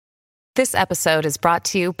This episode is brought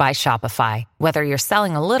to you by Shopify. Whether you're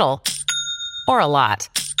selling a little or a lot,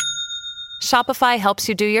 Shopify helps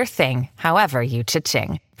you do your thing, however you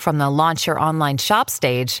cha-ching. From the launch your online shop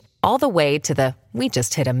stage, all the way to the we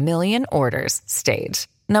just hit 1 million orders stage.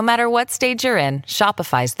 No matter what stage you're in,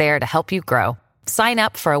 Shopify's there to help you grow. Sign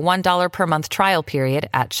up for a $1 per month trial period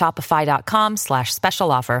at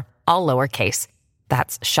shopify.com/special offer, all lowercase.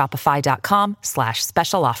 That's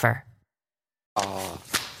shopify.com/special offer.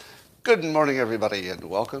 Good morning, everybody, and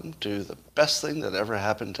welcome to the best thing that ever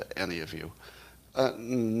happened to any of you.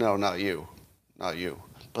 No, not you. Not you.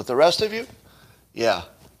 But the rest of you? Yeah,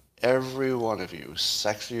 every one of you.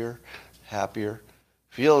 Sexier, happier,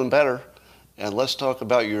 feeling better. And let's talk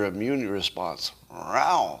about your immune response.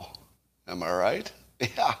 Wow. Am I right?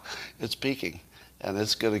 Yeah, it's peaking. And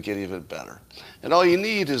it's going to get even better. And all you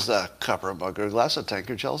need is a cup or a mug or a glass, a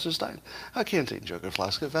tankard, chalice or stein, a canteen, jug or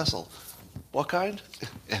flask, a vessel. What kind?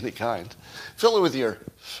 Any kind. Fill it with your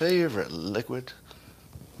favorite liquid.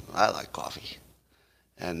 I like coffee.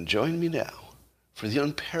 And join me now for the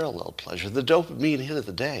unparalleled pleasure, the dopamine hit of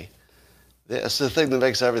the day. That's the thing that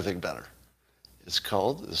makes everything better. It's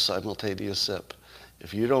called the simultaneous sip.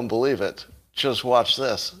 If you don't believe it, just watch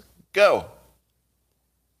this. Go!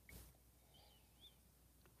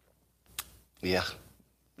 Yeah,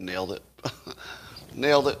 nailed it.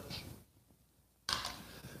 Nailed it.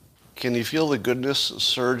 Can you feel the goodness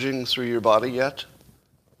surging through your body yet?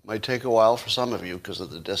 Might take a while for some of you because of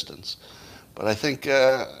the distance. But I think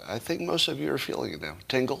most of you are feeling it now.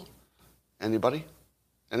 Tingle? Anybody?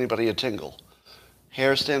 Anybody a tingle?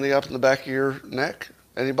 Hair standing up in the back of your neck?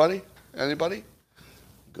 Anybody? Anybody?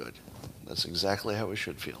 Good. That's exactly how we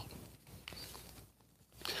should feel.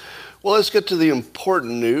 Well, let's get to the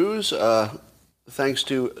important news. Thanks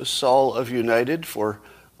to Saul of United for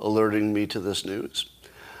alerting me to this news.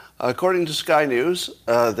 According to Sky News,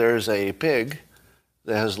 there's a pig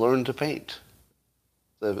that has learned to paint.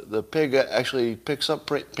 The pig actually picks up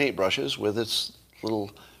paintbrushes with its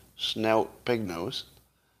little snout pig nose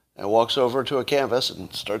and walks over to a canvas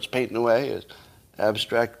and starts painting away,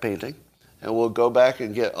 abstract painting, and will go back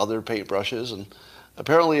and get other paintbrushes, and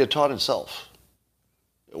apparently it taught itself.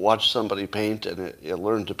 It watched somebody paint, and it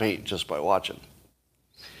learned to paint just by watching.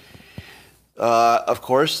 Of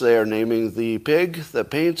course, they are naming the pig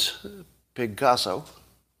that paints Pigcasso,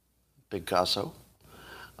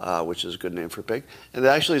 which is a good name for a pig. And they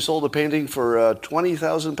actually sold a painting for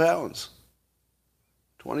 20,000 pounds.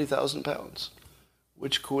 20,000 pounds,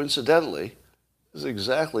 which coincidentally is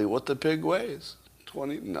exactly what the pig weighs.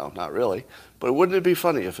 No, not really. But wouldn't it be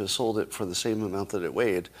funny if it sold it for the same amount that it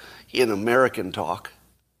weighed in American talk?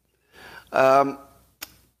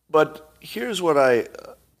 But here's what I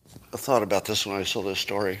thought about this when I saw this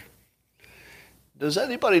story. Does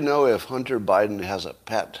anybody know if Hunter Biden has a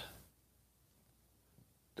pet?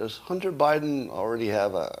 Does Hunter Biden already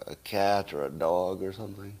have a cat or a dog or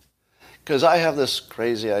something? Because I have this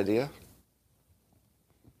crazy idea.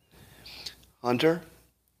 Hunter,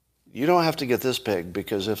 you don't have to get this pig,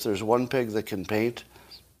 because if there's one pig that can paint,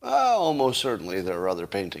 almost certainly there are other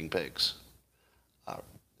painting pigs. Am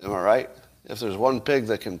I right? If there's one pig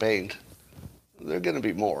that can paint, there are going to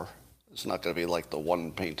be more. It's not going to be like the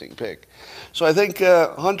one painting pig. So I think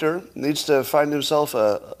Hunter needs to find himself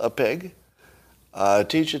a pig,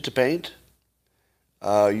 teach it to paint.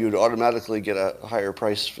 You'd automatically get a higher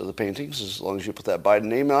price for the paintings as long as you put that Biden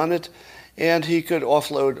name on it. And he could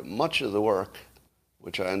offload much of the work,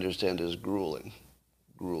 which I understand is grueling.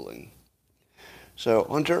 So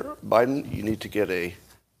Hunter Biden, you need to get a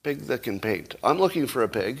pig that can paint. I'm looking for a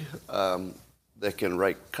pig that can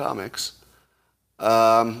write comics.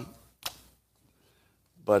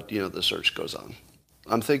 But, the search goes on.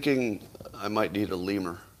 I'm thinking I might need a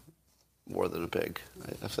lemur more than a pig.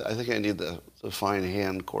 I think I need the fine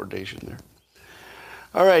hand coordination there.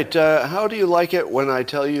 All right, how do you like it when I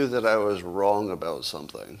tell you that I was wrong about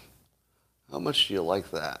something? How much do you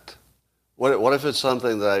like that? What if it's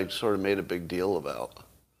something that I sort of made a big deal about,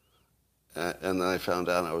 and then I found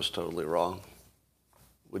out I was totally wrong?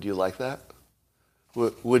 Would you like that?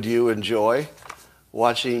 Would you enjoy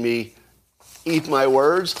watching me eat my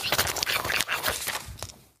words?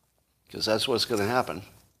 Because that's what's going to happen.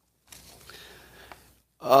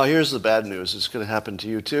 Here's the bad news. It's going to happen to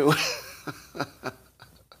you too.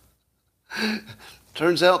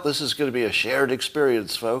 Turns out this is going to be a shared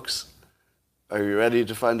experience, folks. Are you ready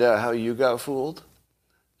to find out how you got fooled?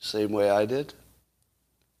 Same way I did?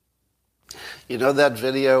 You know that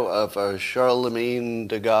video of Charlemagne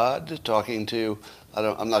de God talking to,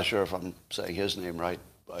 I'm not sure if I'm saying his name right.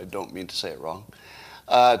 I don't mean to say it wrong.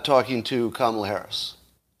 Talking to Kamala Harris.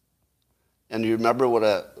 And you remember what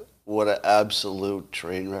what an absolute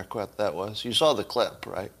train wreck that was? You saw the clip,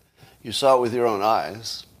 right? You saw it with your own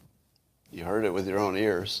eyes. You heard it with your own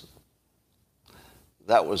ears.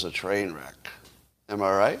 That was a train wreck. Am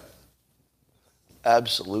I right?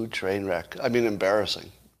 Absolute train wreck. I mean, embarrassing,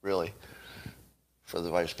 really, for the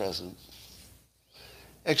vice president.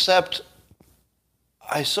 Except,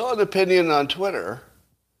 I saw an opinion on Twitter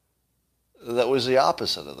that was the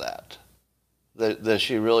opposite of that. That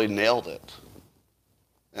she really nailed it.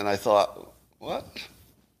 And I thought, what?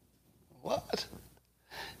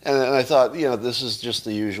 And I thought, this is just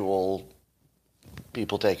the usual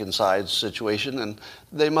people taking sides situation, and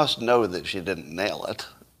they must know that she didn't nail it,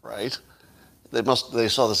 right? They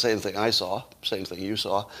saw the same thing I saw, same thing you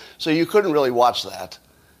saw. So you couldn't really watch that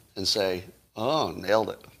and say, oh,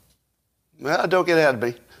 nailed it. Well, don't get ahead of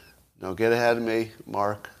me. Don't get ahead of me,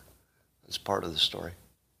 Mark. It's part of the story.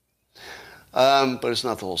 But it's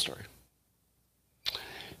not the whole story.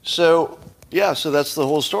 So that's the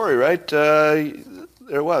whole story, right? There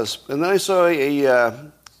it was. And then I saw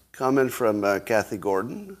a comment from Kathy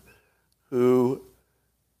Gordon, who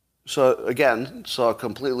saw a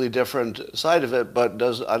completely different side of it, but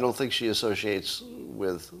I don't think she associates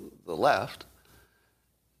with the left.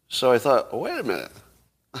 So I thought, oh, wait a minute.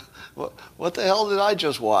 What the hell did I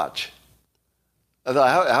just watch? I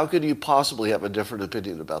thought, how could you possibly have a different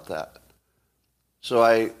opinion about that? So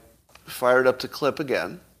I fired up the clip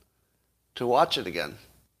again to watch it again.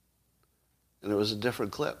 And it was a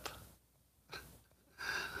different clip.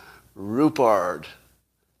 Rupard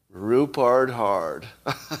hard.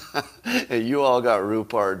 And you all got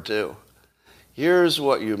Rupard too. Here's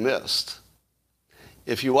what you missed.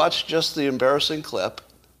 If you watch just the embarrassing clip,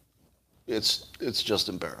 it's just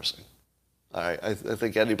embarrassing. I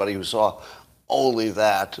think anybody who saw only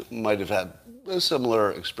that might have had a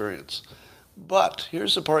similar experience. But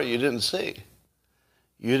here's the part you didn't see.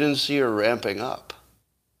 You didn't see her ramping up.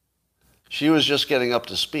 She was just getting up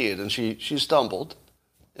to speed, and she stumbled,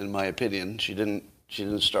 in my opinion. She didn't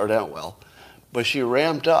start out well. But she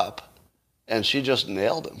ramped up, and she just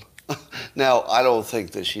nailed him. Now, I don't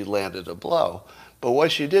think that she landed a blow, but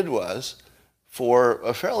what she did was, for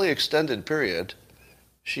a fairly extended period,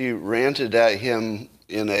 she ranted at him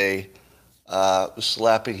in a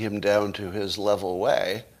slapping him down to his level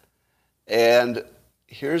way. And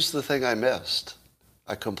here's the thing I missed.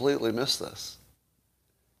 I completely missed this.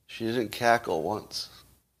 She didn't cackle once.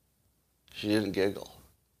 She didn't giggle.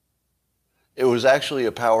 It was actually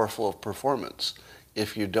a powerful performance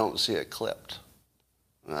if you don't see it clipped.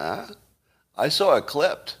 I saw it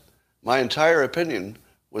clipped. My entire opinion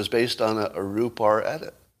was based on a Rupar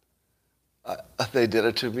edit. They did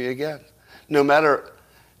it to me again. No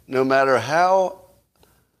matter how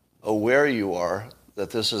aware you are that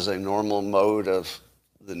this is a normal mode of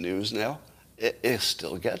the news now, it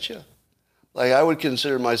still gets you. Like, I would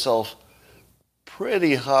consider myself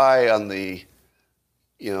pretty high on the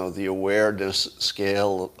awareness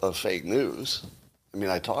scale of fake news. I mean,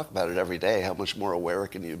 I talk about it every day. How much more aware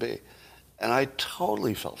can you be? And I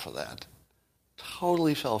totally fell for that.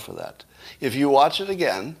 Totally fell for that. If you watch it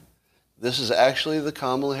again, this is actually the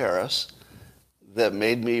Kamala Harris that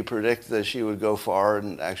made me predict that she would go far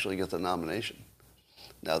and actually get the nomination.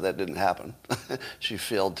 Now, that didn't happen. She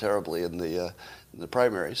failed terribly in the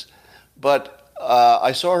primaries. But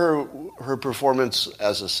I saw her performance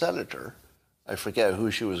as a senator. I forget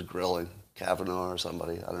who she was grilling, Kavanaugh or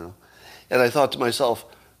somebody, I don't know. And I thought to myself,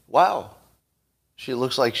 wow, she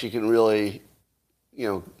looks like she can really,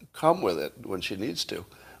 come with it when she needs to.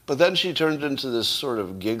 But then she turned into this sort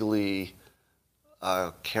of giggly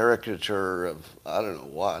caricature of I don't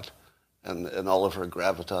know what, and all of her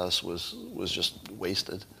gravitas was just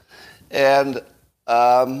wasted. And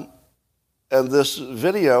this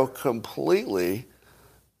video completely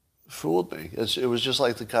fooled me. It was just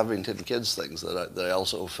like the Covington Kids things that I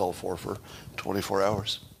also fell for 24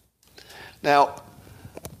 hours. Now,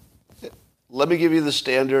 let me give you the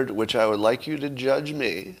standard which I would like you to judge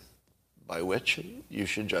me, by which you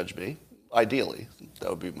should judge me. Ideally, that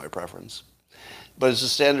would be my preference. But it's a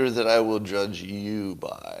standard that I will judge you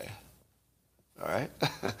by. All right?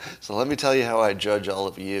 So let me tell you how I judge all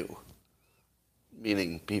of you,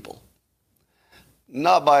 meaning people.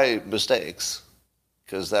 Not by mistakes,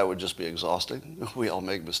 because that would just be exhausting. We all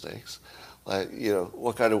make mistakes. Like,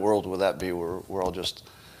 what kind of world would that be where we're all just,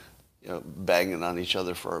 banging on each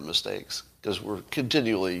other for our mistakes? Because we're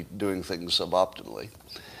continually doing things suboptimally.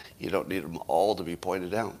 You don't need them all to be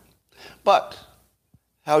pointed out. But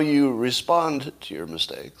how you respond to your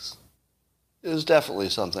mistakes is definitely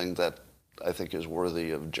something that I think is worthy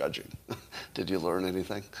of judging. Did you learn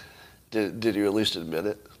anything? Did you at least admit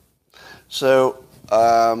it? So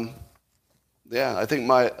Yeah, I think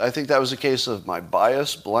that was a case of my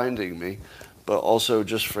bias blinding me, but also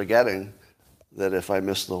just forgetting that if I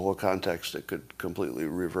missed the whole context, it could completely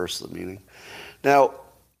reverse the meaning. Now,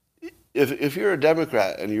 if you're a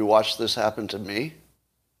Democrat and you watch this happen to me,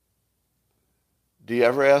 do you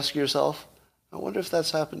ever ask yourself, I wonder if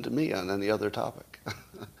that's happened to me on any other topic?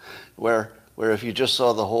 where if you just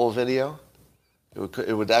saw the whole video,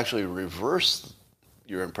 it would actually reverse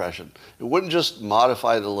your impression. It wouldn't just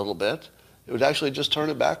modify it a little bit. It would actually just turn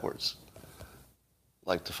it backwards.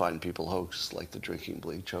 Like the Fine People hoax, like the drinking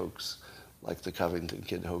bleach hoax, like the Covington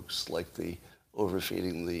kid hoax, like the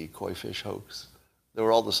overfeeding the koi fish hoax. They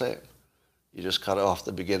were all the same. You just cut off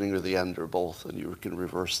the beginning or the end or both, and you can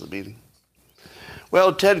reverse the meaning.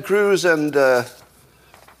 Well, Ted Cruz and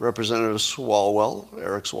Representative Swalwell,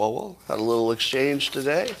 Eric Swalwell, had a little exchange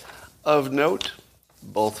today of note,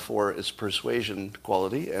 both for its persuasion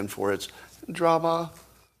quality and for its drama.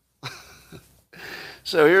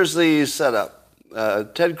 So here's the setup.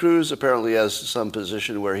 Ted Cruz apparently has some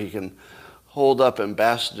position where he can hold up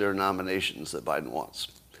ambassador nominations that Biden wants.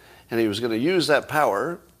 And he was going to use that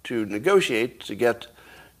power to negotiate to get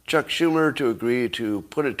Chuck Schumer to agree to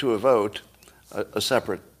put it to a vote, a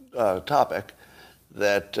separate topic,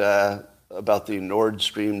 that about the Nord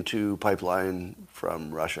Stream 2 pipeline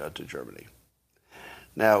from Russia to Germany.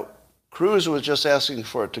 Now, Cruz was just asking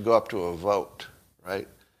for it to go up to a vote, right?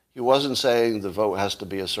 He wasn't saying the vote has to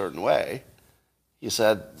be a certain way. He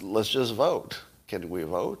said, let's just vote. Can we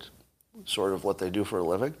vote? Sort of what they do for a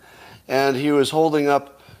living. And he was holding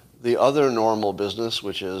up the other normal business,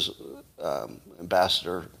 which is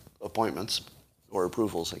ambassador appointments, or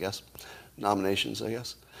approvals, I guess. Nominations, I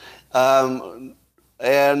guess.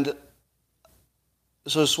 And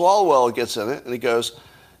so Swalwell gets in it, and he goes,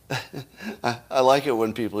 I like it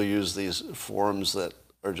when people use these forms that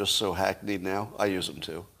are just so hackneyed now. I use them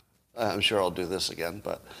too. I'm sure I'll do this again,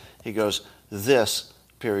 but he goes, this,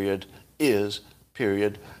 period, is,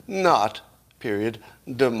 period, not, period,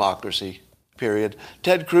 democracy, period.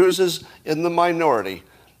 Ted Cruz is in the minority,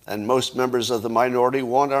 and most members of the minority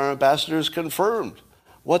want our ambassadors confirmed.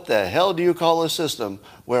 What the hell do you call a system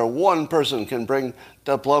where one person can bring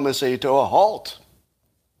diplomacy to a halt?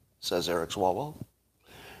 Says Eric Swalwell.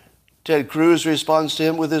 Ted Cruz responds to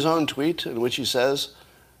him with his own tweet, in which he says,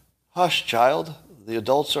 hush, child, the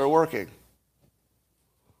adults are working.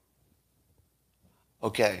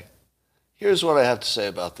 Okay, here's what I have to say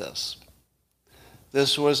about this.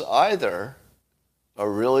 This was either a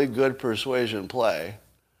really good persuasion play,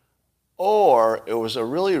 or it was a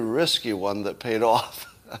really risky one that paid off.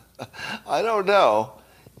 I don't know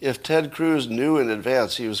if Ted Cruz knew in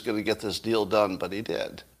advance he was going to get this deal done, but he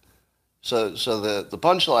did. So the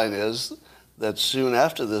punchline is that soon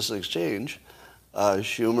after this exchange,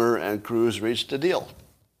 Schumer and Cruz reached a deal,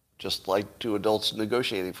 just like two adults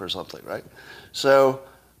negotiating for something, right? So,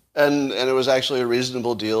 and it was actually a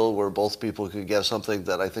reasonable deal where both people could get something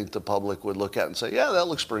that I think the public would look at and say, yeah, that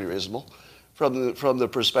looks pretty reasonable. From the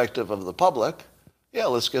perspective of the public, yeah,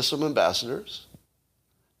 let's get some ambassadors,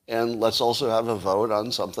 and let's also have a vote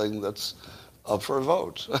on something that's up for a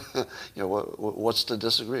vote. What's to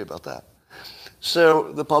disagree about that?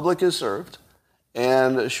 So the public is served,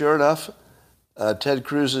 and sure enough, Ted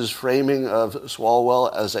Cruz's framing of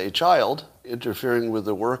Swalwell as a child interfering with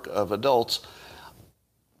the work of adults,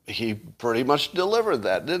 he pretty much delivered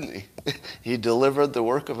that, didn't he? He delivered the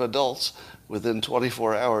work of adults within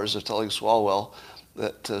 24 hours of telling Swalwell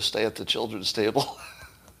that to stay at the children's table.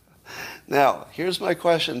 Now, here's my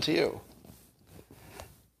question to you.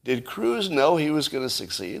 Did Cruz know he was going to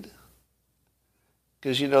succeed?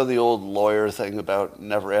 Because you know the old lawyer thing about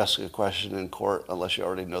never ask a question in court unless you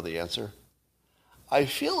already know the answer? I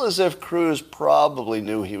feel as if Cruz probably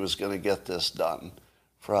knew he was going to get this done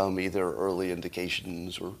from either early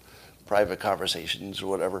indications or private conversations or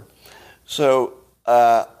whatever. So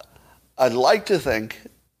I'd like to think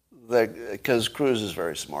that, because Cruz is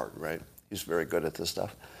very smart, right? He's very good at this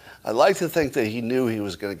stuff. I'd like to think that he knew he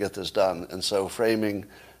was going to get this done, and so framing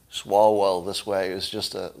Swalwell this way is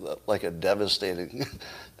just like a devastating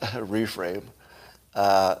reframe.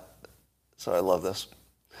 So I love this.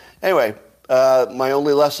 Anyway, my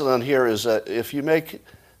only lesson on here is that if you make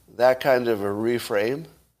that kind of a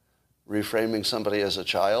reframing somebody as a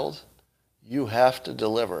child, you have to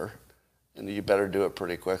deliver, and you better do it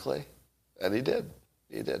pretty quickly. And he did.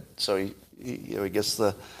 He did. So he gets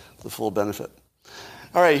the full benefit.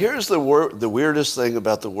 All right, here's the weirdest thing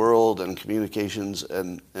about the world and communications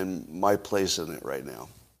and my place in it right now.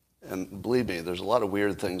 And believe me, there's a lot of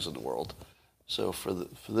weird things in the world. So for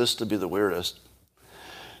this to be the weirdest.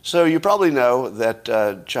 So you probably know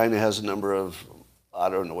that China has a number of I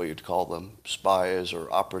don't know what you'd call them, spies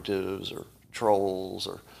or operatives or trolls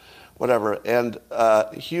or whatever. And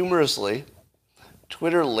humorously,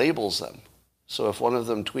 Twitter labels them. So if one of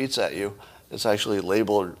them tweets at you, it's actually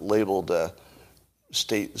labeled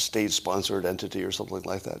state-sponsored entity or something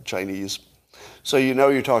like that, Chinese. So you know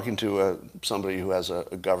you're talking to somebody who has a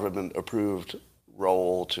government-approved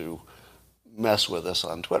role to mess with us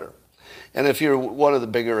on Twitter. And if you're one of the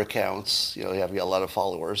bigger accounts, you have a lot of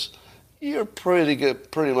followers, you're pretty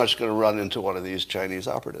much going to run into one of these Chinese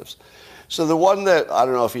operatives. So the one that, I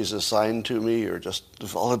don't know if he's assigned to me or just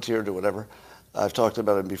volunteered or whatever, I've talked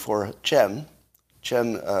about him before, Chen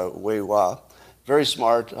Weihua, very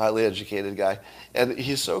smart, highly educated guy, and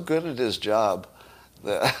he's so good at his job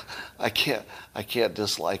that I can't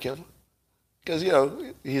dislike him, because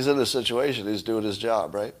he's in a situation, he's doing his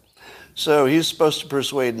job, right? So he's supposed to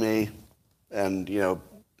persuade me, and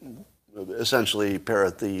essentially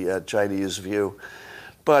parrot the Chinese view,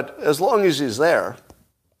 but as long as he's there,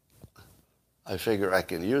 I figure I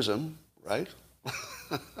can use him, right?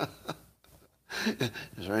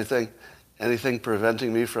 Is there anything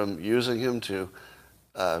preventing me from using him to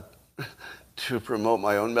promote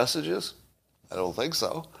my own messages? I don't think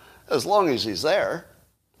so, as long as he's there.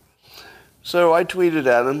 So I tweeted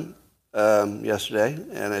at him yesterday,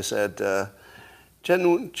 and I said, Chen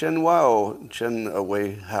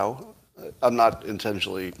Weihua. I'm not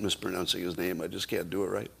intentionally mispronouncing his name. I just can't do it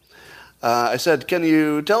right. I said, can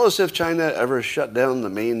you tell us if China ever shut down the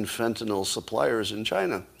main fentanyl suppliers in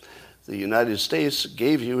China? The United States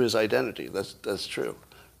gave you his identity. That's true.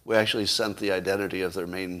 We actually sent the identity of their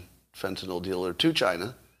main fentanyl dealer to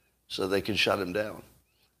China so they could shut him down.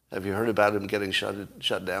 Have you heard about him getting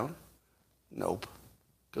shut down? Nope,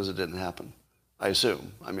 because it didn't happen. I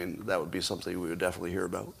assume. I mean, that would be something we would definitely hear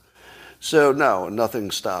about. So no,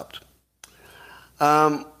 nothing stopped.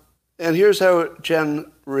 And here's how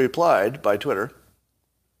Chen replied by Twitter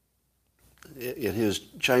in his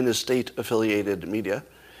China state-affiliated media.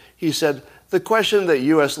 He said, the question that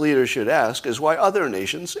U.S. leaders should ask is why other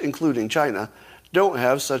nations, including China, don't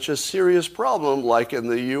have such a serious problem like in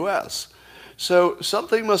the U.S. So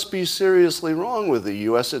something must be seriously wrong with the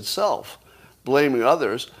U.S. itself. Blaming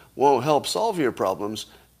others won't help solve your problems,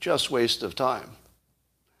 just waste of time.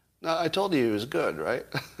 Now, I told you he was good, right?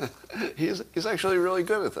 He's actually really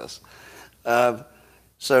good at this.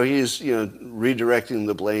 So he's, redirecting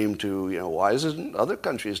the blame to, why is it other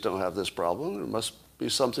countries don't have this problem? There must be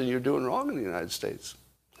something you're doing wrong in the United States.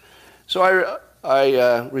 So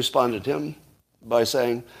I responded to him by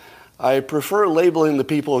saying, I prefer labeling the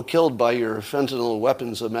people killed by your fentanyl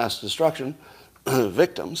weapons of mass destruction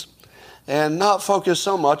victims and not focus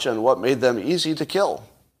so much on what made them easy to kill.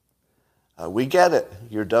 We get it.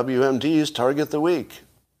 Your WMDs target the weak.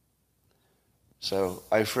 So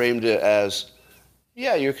I framed it as,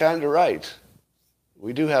 yeah, you're kind of right.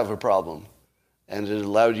 We do have a problem. And it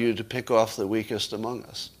allowed you to pick off the weakest among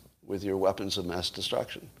us with your weapons of mass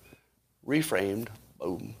destruction. Reframed.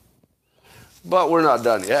 Boom. But we're not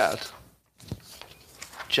done yet.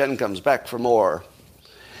 Chen comes back for more.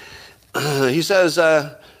 He says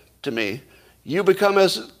to me, you become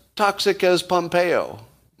as toxic as Pompeo.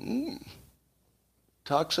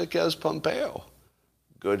 Toxic as Pompeo.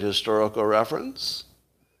 Good historical reference.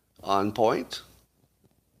 On point.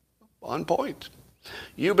 On point.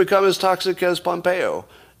 You become as toxic as Pompeo.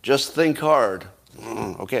 Just think hard.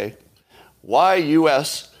 Okay. Why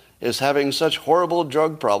U.S. is having such horrible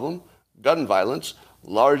drug problem, gun violence,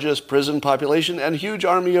 largest prison population, and huge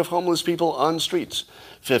army of homeless people on streets.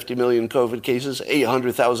 50 million COVID cases,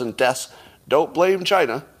 800,000 deaths. Don't blame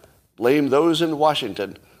China. Blame those in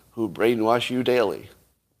Washington who brainwash you daily.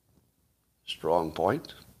 Strong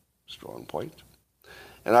point. Strong point.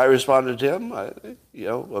 And I responded to him,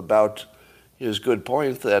 about his good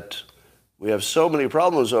point that we have so many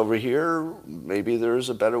problems over here, maybe there's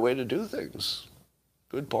a better way to do things.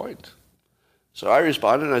 Good point. So I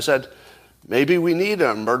responded and I said, maybe we need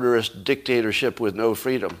a murderous dictatorship with no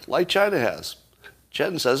freedom, like China has.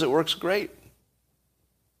 Chen says it works great.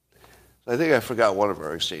 I think I forgot one of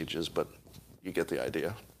our exchanges, but you get the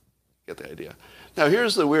idea. Get the idea. Now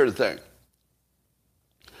here's the weird thing.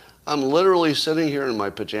 I'm literally sitting here in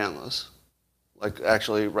my pajamas. Like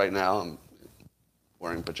actually right now I'm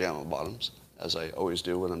wearing pajama bottoms, as I always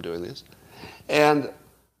do when I'm doing these. And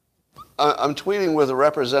I'm tweeting with a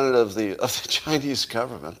representative of the Chinese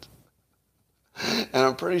government. And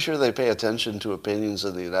I'm pretty sure they pay attention to opinions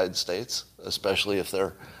in the United States, especially if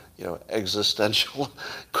they're, existential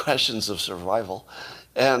questions of survival.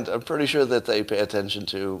 And I'm pretty sure that they pay attention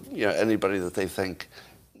to, anybody that they think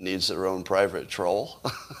needs their own private troll.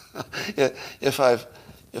 If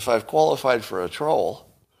if I've qualified for a troll,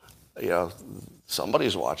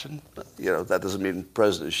 somebody's watching. That doesn't mean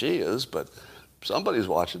President Xi is, but somebody's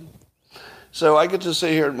watching. So I get to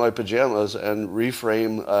sit here in my pajamas and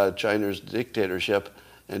reframe China's dictatorship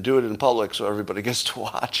and do it in public so everybody gets to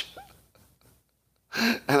watch.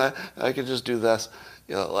 And I can just do this.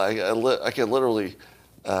 I can literally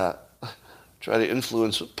try to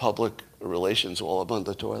influence public relations while I'm on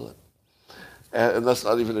the toilet. And that's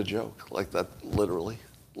not even a joke. Like that, literally,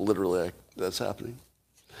 that's happening.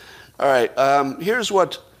 All right, here's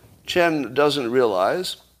what Chen doesn't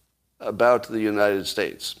realize about the United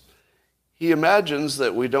States. He imagines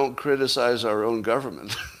that we don't criticize our own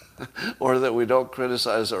government or that we don't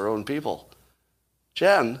criticize our own people.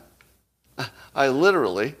 Chen, I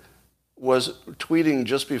literally was tweeting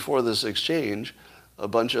just before this exchange a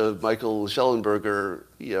bunch of Michael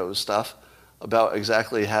Schellenberger, stuff about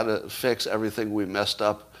exactly how to fix everything we messed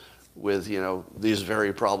up with, these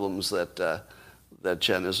very problems that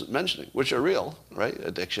Chen is mentioning, which are real, right?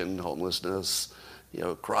 Addiction, homelessness,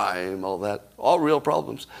 crime, all that, all real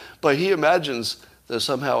problems. But he imagines that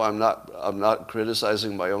somehow I'm not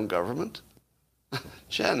criticizing my own government.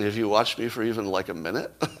 Chen, if you watched me for even like a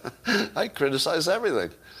minute, I criticize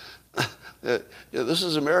everything. This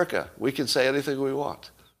is America. We can say anything we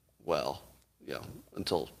want. Well,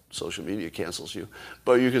 until social media cancels you.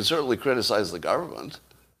 But you can certainly criticize the government.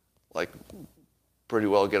 Like, pretty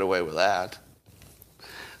well get away with that.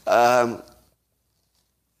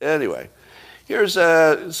 Anyway, here's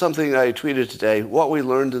something I tweeted today, what we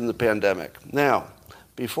learned in the pandemic. Now,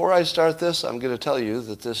 before I start this, I'm going to tell you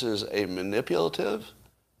that this is a manipulative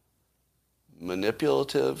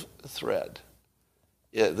thread.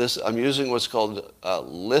 I'm using what's called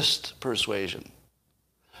list persuasion,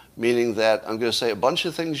 meaning that I'm going to say a bunch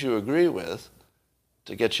of things you agree with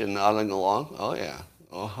to get you nodding along. Oh, yeah.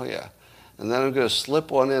 And then I'm going to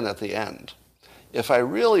slip one in at the end. If I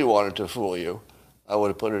really wanted to fool you, I would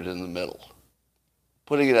have put it in the middle.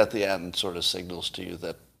 Putting it at the end sort of signals to you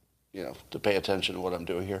that, to pay attention to what I'm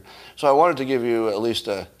doing here. So I wanted to give you at least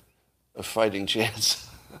a fighting chance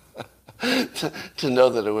to know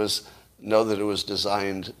that it was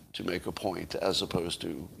designed to make a point as opposed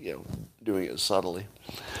to, doing it subtly.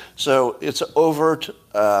 So it's overt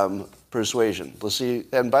persuasion. Let's see.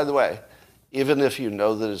 And by the way, even if you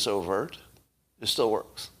know that it's overt, it still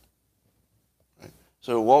works. Right?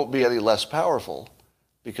 So it won't be any less powerful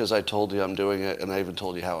because I told you I'm doing it and I even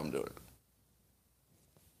told you how I'm doing it.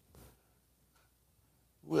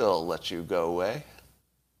 We'll let you go away.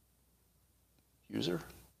 User,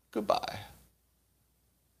 goodbye.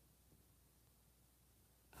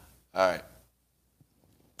 All right.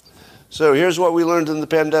 So here's what we learned in the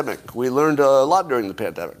pandemic. We learned a lot during the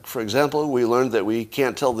pandemic. For example, we learned that we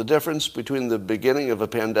can't tell the difference between the beginning of a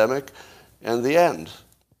pandemic and the end.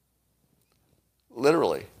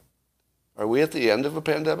 Literally. Are we at the end of a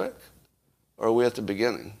pandemic? Or are we at the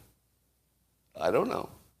beginning? I don't know.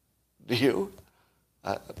 Do you?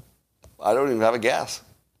 I don't even have a guess.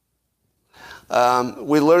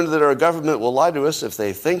 We learned that our government will lie to us if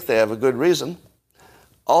they think they have a good reason.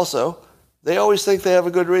 Also, they always think they have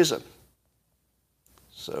a good reason.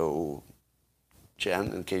 So, Chen,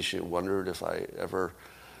 in case you wondered if I ever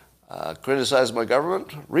criticized my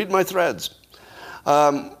government, read my threads.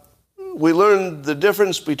 We learned the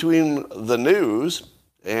difference between the news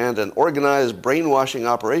and an organized brainwashing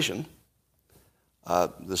operation.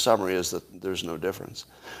 The summary is that there's no difference.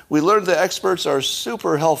 We learned that experts are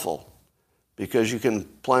super helpful because you can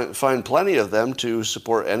find plenty of them to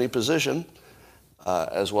support any position,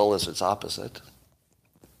 as well as its opposite.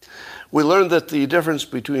 We learned that the difference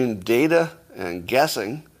between data and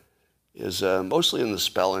guessing is mostly in the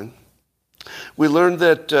spelling. We learned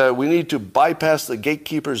that we need to bypass the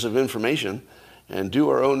gatekeepers of information and do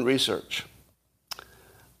our own research.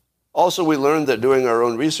 Also, we learned that doing our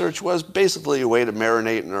own research was basically a way to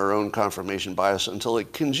marinate in our own confirmation bias until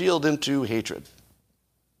it congealed into hatred.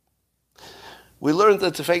 We learned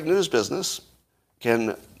that the fake news business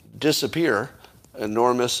can disappear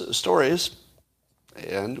enormous stories,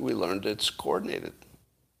 and we learned it's coordinated.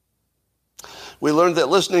 We learned that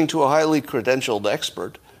listening to a highly credentialed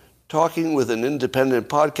expert talking with an independent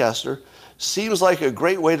podcaster seems like a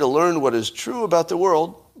great way to learn what is true about the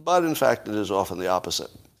world, but in fact it is often the opposite.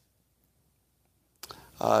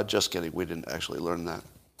 Just kidding, we didn't actually learn that.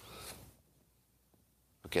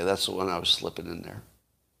 Okay, that's the one I was slipping in there.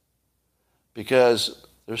 Because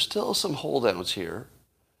there's still some holdouts here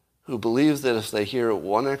who believe that if they hear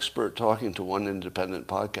one expert talking to one independent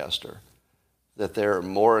podcaster, that they're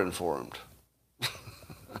more informed.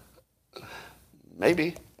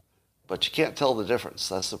 Maybe, but you can't tell the difference.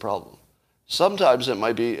 That's the problem. Sometimes it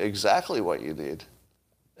might be exactly what you need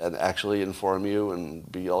and actually inform you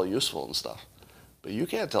and be all useful and stuff. But you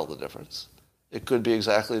can't tell the difference. It could be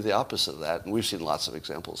exactly the opposite of that, and we've seen lots of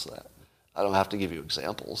examples of that. I don't have to give you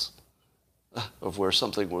examples of where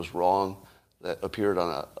something was wrong that appeared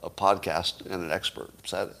on a podcast and an expert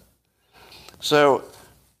said it. So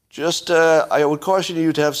just, I would caution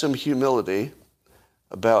you to have some humility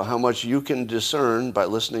about how much you can discern by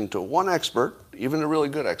listening to one expert, even a really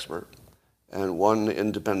good expert, and one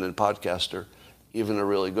independent podcaster, even a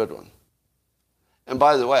really good one. And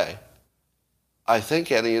by the way, I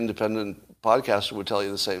think any independent podcaster would tell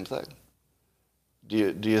you the same thing.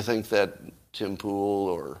 Do you think that Tim Pool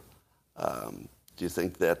or do you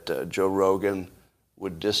think that Joe Rogan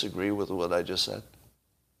would disagree with what I just said?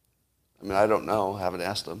 I mean, I don't know. I haven't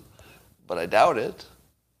asked them. But I doubt it.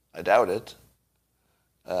 I doubt it.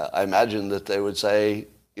 I imagine that they would say,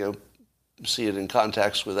 see it in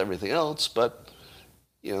context with everything else, but,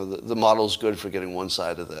 the model's good for getting one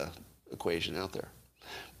side of the equation out there.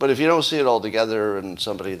 But if you don't see it all together and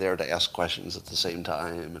somebody there to ask questions at the same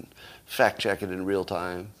time and fact check it in real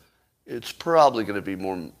time, it's probably going to be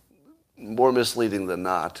more misleading than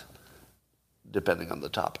not, depending on the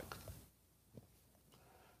topic.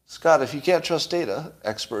 Scott, if you can't trust data,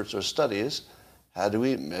 experts, or studies, how do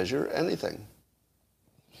we measure anything?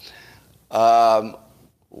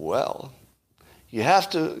 Well, you have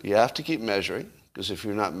to keep measuring, because if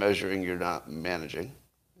you're not measuring, you're not managing.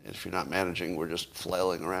 And if you're not managing, we're just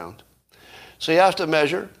flailing around. So you have to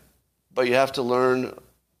measure, but you have to learn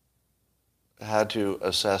how to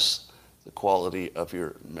assess the quality of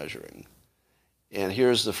your measuring. And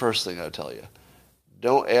here's the first thing I tell you.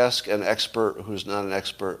 Don't ask an expert who's not an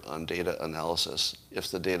expert on data analysis if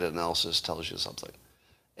the data analysis tells you something.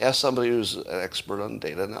 Ask somebody who's an expert on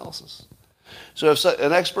data analysis. So if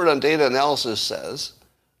an expert on data analysis says,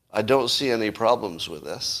 I don't see any problems with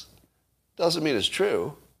this, doesn't mean it's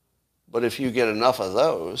true, but if you get enough of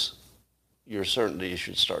those, your certainty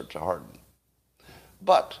should start to harden.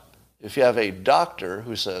 But if you have a doctor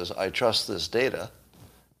who says, I trust this data,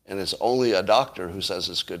 and it's only a doctor who says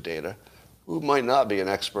it's good data, who might not be an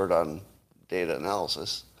expert on data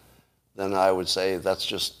analysis, then I would say that's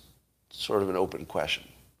just sort of an open question.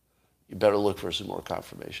 You better look for some more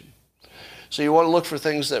confirmation. So you want to look for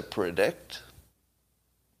things that predict.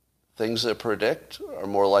 Things that predict are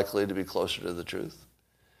more likely to be closer to the truth.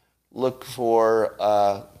 Look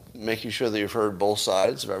for making sure that you've heard both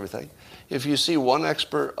sides of everything. If you see one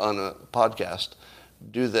expert on a podcast,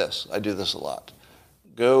 do this. I do this a lot.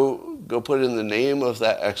 Go put in the name of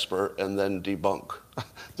that expert and then debunk,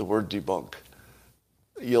 the word debunk.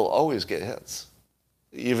 You'll always get hits.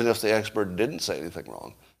 Even if the expert didn't say anything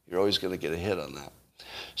wrong, you're always going to get a hit on that.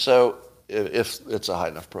 So if it's a high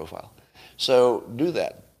enough profile. So do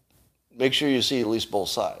that. Make sure you see at least both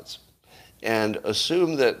sides. And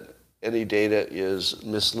assume that any data is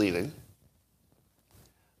misleading,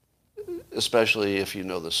 especially if you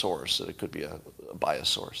know the source, that it could be a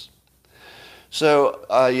biased source. So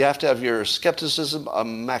you have to have your skepticism a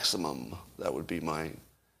maximum. That would be my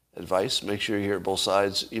advice. Make sure you hear both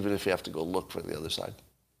sides, even if you have to go look for the other side.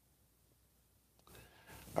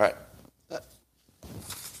 All right.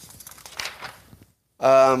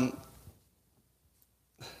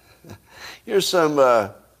 Here's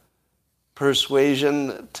some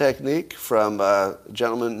persuasion technique from a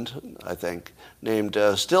gentleman, I think, named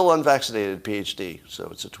Still Unvaccinated PhD. So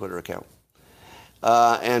it's a Twitter account.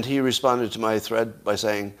 And he responded to my thread by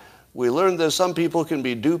saying, we learned that some people can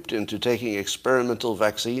be duped into taking experimental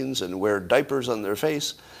vaccines and wear diapers on their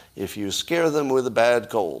face if you scare them with a bad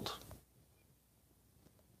cold.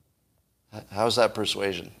 How's that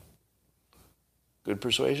persuasion? Good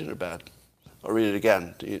persuasion or bad? I'll read it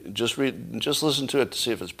again. Just listen to it to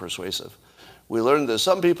see if it's persuasive. We learned that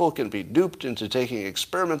some people can be duped into taking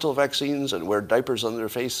experimental vaccines and wear diapers on their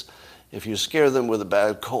face if you scare them with a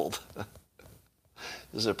bad cold.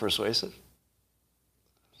 Is it persuasive?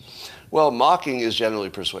 Well, mocking is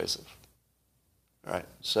generally persuasive. All right,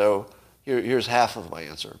 so here's half of my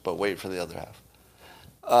answer, but wait for the other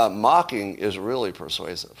half. Mocking is really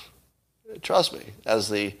persuasive. Trust me, as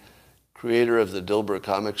the creator of the Dilbert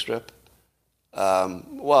comic strip,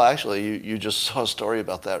 well, actually, you just saw a story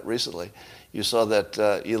about that recently. You saw that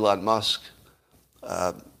Elon Musk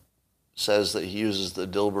says that he uses the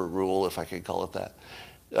Dilbert rule, if I can call it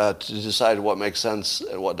that, to decide what makes sense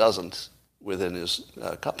and what doesn't within his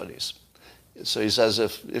companies. So he says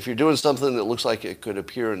if you're doing something that looks like it could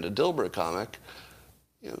appear in the Dilbert comic,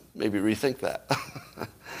 maybe rethink that.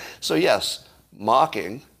 So yes,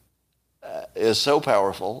 mocking is so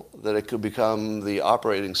powerful that it could become the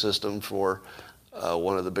operating system for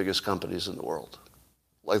one of the biggest companies in the world.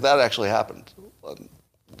 Like that actually happened.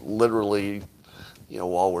 Literally,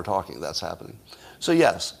 while we're talking, that's happening. So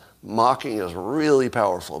yes, mocking is really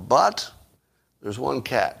powerful, but there's one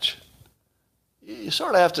catch. You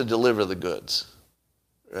sort of have to deliver the goods,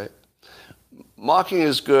 right? Mocking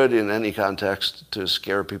is good in any context to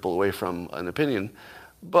scare people away from an opinion,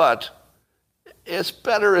 but it's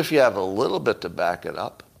better if you have a little bit to back it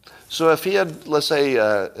up. So if he had, let's say,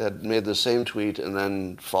 had made the same tweet and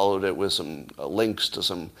then followed it with some links to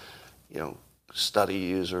some,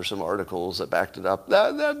 studies or some articles that backed it up,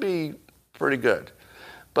 that'd be pretty good.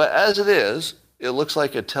 But as it is, it looks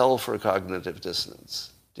like a tell for cognitive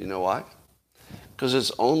dissonance. Do you know why? Because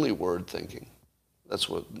it's only word thinking. That's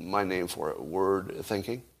what my name for it, word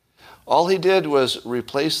thinking. All he did was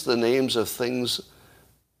replace the names of things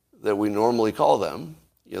that we normally call them,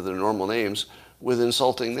 their normal names, with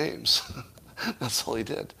insulting names. That's all he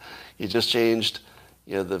did. He just changed,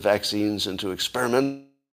 the vaccines into experiment.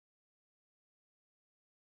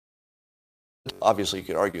 Obviously, you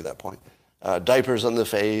could argue that point. Diapers on the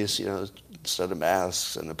face, instead of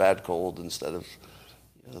masks, and a bad cold instead of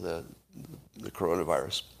the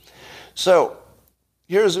coronavirus. So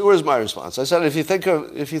here's my response. I said, if you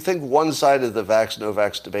think one side of the vax no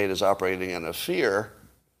vax debate is operating in a fear,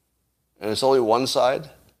 and it's only one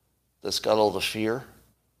side that's got all the fear,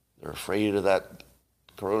 they're afraid of that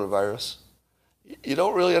coronavirus, you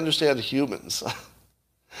don't really understand humans.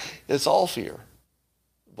 It's all fear.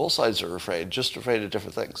 Both sides are afraid, just afraid of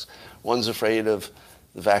different things. One's afraid of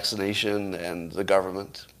the vaccination and the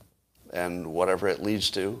government and whatever it leads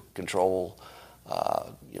to, control,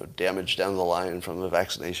 damage down the line from the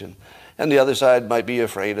vaccination. And the other side might be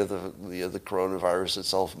afraid of the coronavirus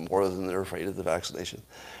itself more than they're afraid of the vaccination.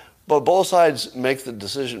 But both sides make the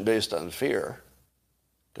decision based on fear,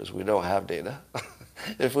 because we don't have data.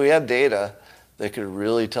 If we had data that could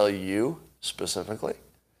really tell you specifically,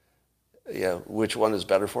 which one is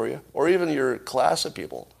better for you, or even your class of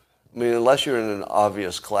people. I mean, unless you're in an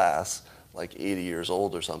obvious class, like 80 years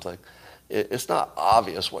old or something, it's not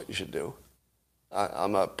obvious what you should do.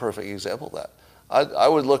 I'm a perfect example of that. I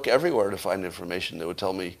would look everywhere to find information that would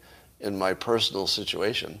tell me in my personal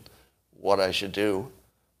situation what I should do,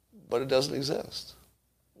 but it doesn't exist.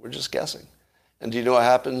 We're just guessing. And do you know what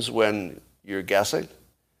happens when you're guessing?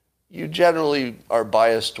 You generally are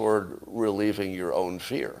biased toward relieving your own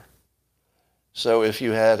fear. So if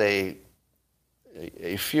you had a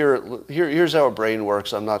fear, here's how a brain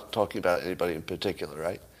works. I'm not talking about anybody in particular,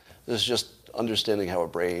 right? This is just understanding how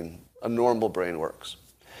a normal brain works.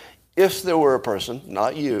 If there were a person,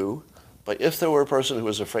 not you, but if there were a person who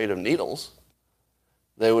was afraid of needles,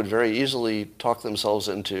 they would very easily talk themselves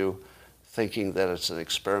into thinking that it's an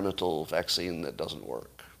experimental vaccine that doesn't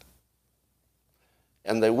work.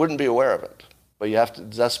 And they wouldn't be aware of it. But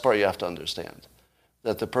that's the part you have to understand.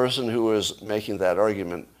 That the person who was making that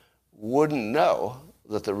argument wouldn't know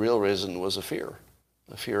that the real reason was a fear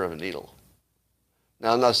of a needle.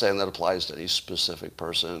 Now, I'm not saying that applies to any specific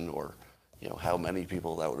person or how many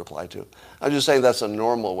people that would apply to. I'm just saying that's a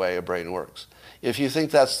normal way a brain works. If you think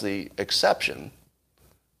that's the exception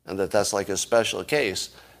and that's like a special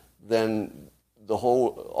case, then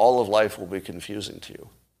all of life will be confusing to you,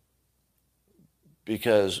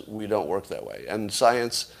 because we don't work that way. And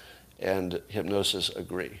science and hypnosis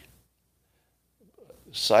agree.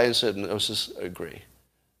 Science and hypnosis agree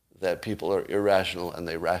that people are irrational and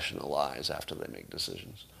they rationalize after they make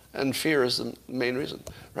decisions. And fear is the main reason,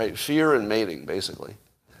 right? Fear and mating, basically.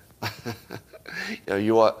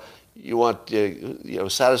 You want to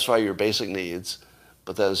satisfy your basic needs,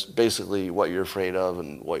 but that's basically what you're afraid of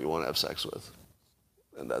and what you want to have sex with.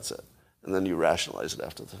 And that's it. And then you rationalize it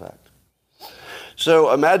after the fact.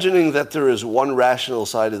 So imagining that there is one rational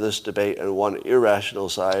side of this debate and one irrational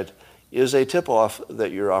side is a tip-off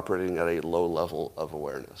that you're operating at a low level of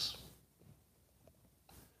awareness.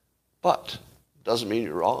 But doesn't mean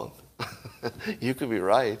you're wrong. You could be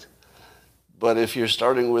right. But if you're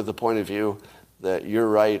starting with the point of view that you're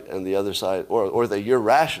right and the other side, or that you're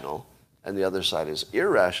rational and the other side is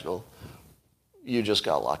irrational, you just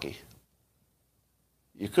got lucky.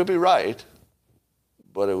 You could be right,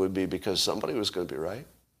 but it would be because somebody was going to be right.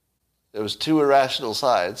 There was two irrational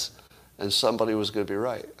sides, and somebody was going to be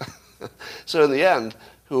right. So in the end,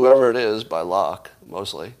 whoever it is, by luck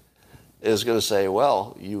mostly, is going to say,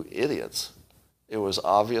 well, you idiots. It was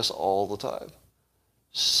obvious all the time.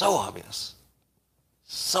 So obvious.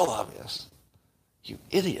 So obvious. You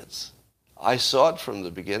idiots. I saw it from the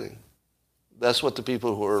beginning. That's what the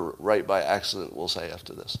people who are right by accident will say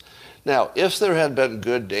after this. Now, if there had been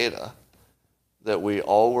good data that we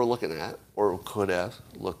all were looking at, or could have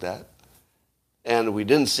looked at, and we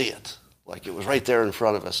didn't see it. Like it was right there in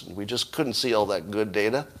front of us, and we just couldn't see all that good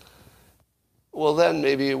data. Well, then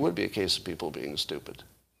maybe it would be a case of people being stupid.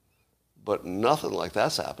 But nothing like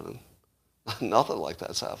that's happening. Nothing like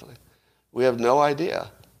that's happening. We have no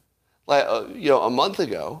idea. Like, a month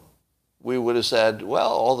ago, we would have said,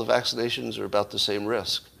 well, all the vaccinations are about the same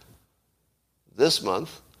risk. This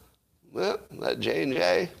month, that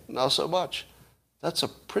J&J, not so much. That's a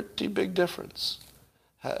pretty big difference.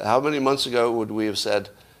 How many months ago would we have said,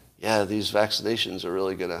 yeah, these vaccinations are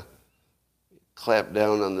really going to clamp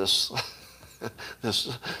down on this,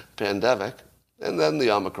 this pandemic? And then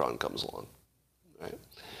the Omicron comes along, right?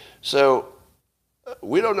 So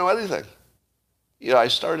we don't know anything. I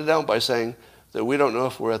started out by saying that we don't know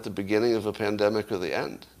if we're at the beginning of a pandemic or the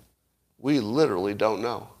end. We literally don't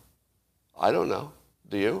know. I don't know.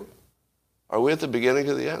 Do you? Are we at the beginning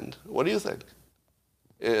or the end? What do you think?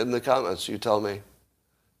 In the comments, you tell me.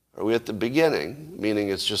 Are we at the beginning, meaning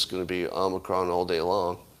it's just going to be Omicron all day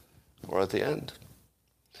long, or at the end?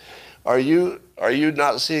 Are you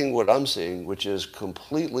not seeing what I'm seeing, which is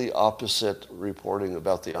completely opposite reporting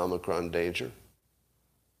about the Omicron danger?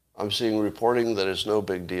 I'm seeing reporting that it's no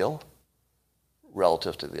big deal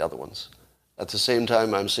relative to the other ones. At the same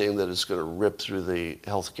time, I'm seeing that it's going to rip through the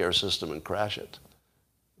healthcare system and crash it.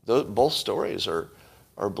 Both stories are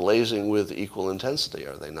blazing with equal intensity,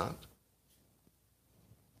 are they not?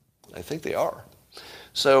 I think they are.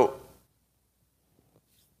 So,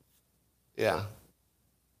 yeah.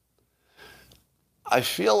 I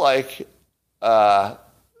feel like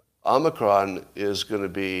Omicron is going to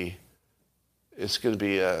be, it's going to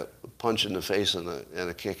be a punch in the face and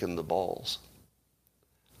a kick in the balls.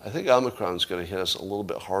 I think Omicron is going to hit us a little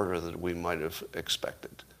bit harder than we might have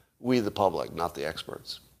expected. We, the public, not the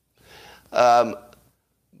experts. But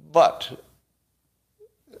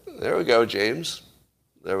there we go, James.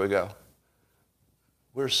 There we go.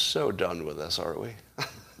 We're so done with this, aren't we?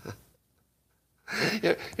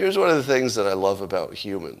 Here's one of the things that I love about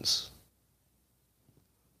humans.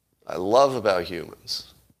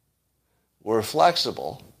 We're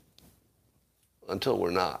flexible until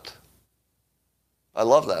we're not. I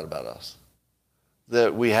love that about us.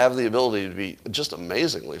 That we have the ability to be just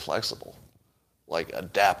amazingly flexible. Like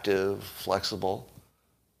adaptive, flexible,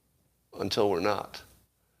 until we're not.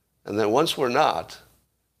 And then once we're not,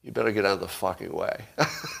 you better get out of the fucking way.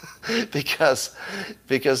 because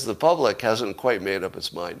the public hasn't quite made up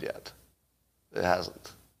its mind yet. It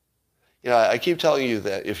hasn't. I keep telling you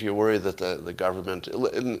that if you're worried that the government,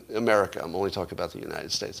 in America, I'm only talking about the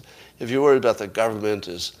United States, if you're worried about the government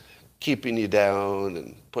is keeping you down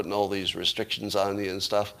and putting all these restrictions on you and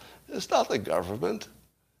stuff, it's not the government.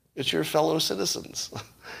 It's your fellow citizens.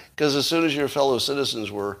 Because as soon as your fellow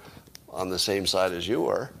citizens were on the same side as you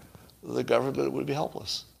were, the government would be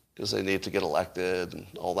helpless because they need to get elected and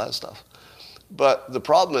all that stuff. But the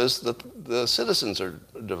problem is that the citizens are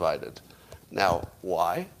divided. Now,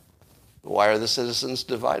 why? Why are the citizens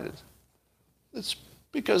divided? It's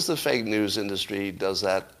because the fake news industry does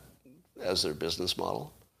that as their business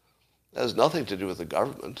model. It has nothing to do with the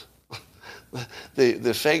government.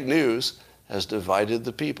 The fake news has divided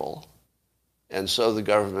the people, and so the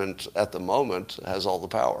government at the moment has all the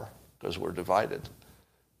power because we're divided.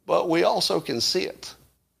 But we also can see it,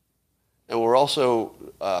 and we're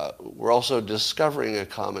also discovering a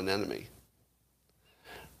common enemy.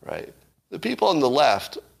 Right? The people on the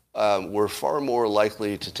left were far more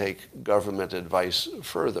likely to take government advice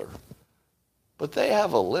further, but they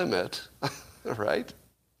have a limit, right?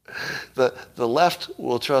 The left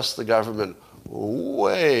will trust the government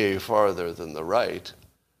way farther than the right,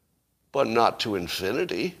 but not to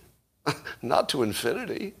infinity, not to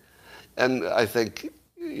infinity. And I think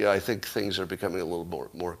things are becoming a little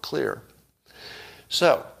more clear.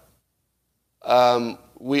 So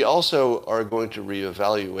we also are going to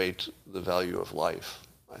reevaluate the value of life,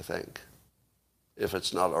 I think, if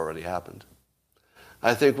it's not already happened.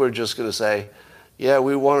 I think we're just going to say, yeah,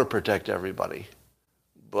 we want to protect everybody,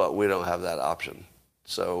 but we don't have that option.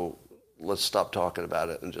 So let's stop talking about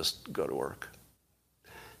it and just go to work.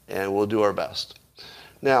 And we'll do our best.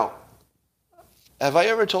 Now, have I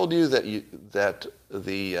ever told you that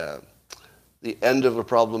the end of a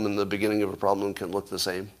problem and the beginning of a problem can look the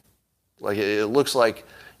same? Like it looks like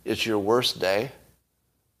it's your worst day,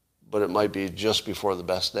 but it might be just before the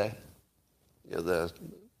best day.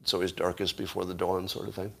 It's always darkest before the dawn sort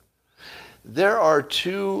of thing. There are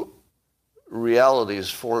two realities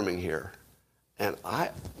forming here, and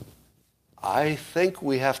I think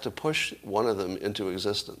we have to push one of them into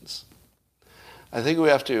existence. I think we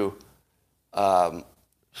have to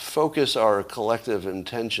focus our collective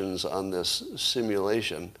intentions on this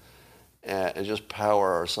simulation and just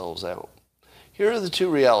power ourselves out. Here are the two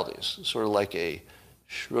realities, sort of like a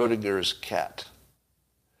Schrodinger's cat.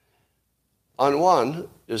 On one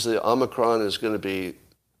is that Omicron is going to be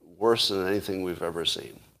worse than anything we've ever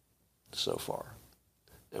seen so far.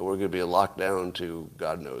 And we're going to be locked down to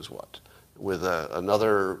God knows what, with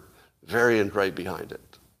another variant right behind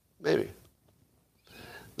it. Maybe.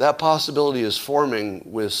 That possibility is forming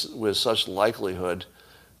with such likelihood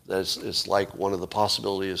that it's like one of the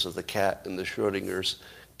possibilities of the cat in the Schrodinger's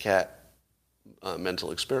cat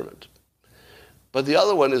mental experiment. But the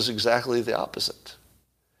other one is exactly the opposite.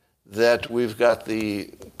 That we've got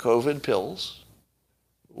the COVID pills.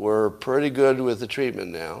 We're pretty good with the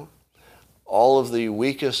treatment now. All of the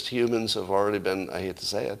weakest humans have already been, I hate to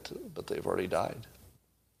say it, but they've already died.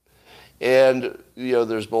 And,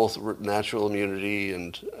 there's both natural immunity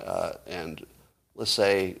and let's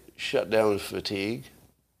say, shutdown fatigue,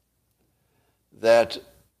 that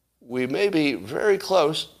we may be very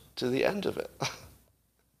close to the end of it.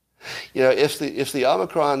 If the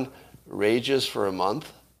Omicron rages for a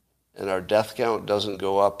month and our death count doesn't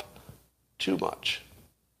go up too much,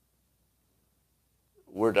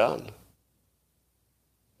 we're done.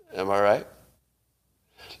 Am I right?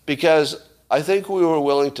 Because I think we were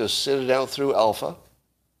willing to sit it out through Alpha,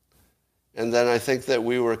 and then I think that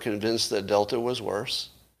we were convinced that Delta was worse,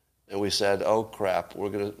 and we said, oh crap,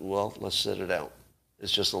 let's sit it out.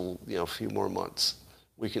 It's just a few more months.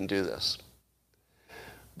 We can do this.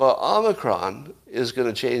 But Omicron is going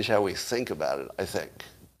to change how we think about it, I think.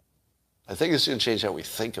 I think it's going to change how we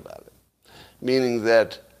think about it, meaning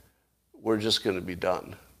that we're just going to be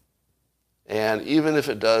done. And even if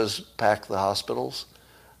it does pack the hospitals,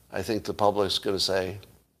 I think the public's going to say,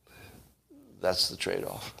 that's the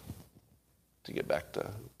trade-off to get back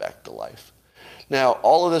to life. Now,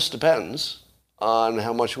 all of this depends on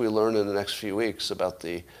how much we learn in the next few weeks about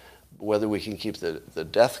whether we can keep the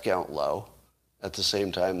death count low at the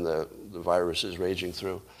same time the virus is raging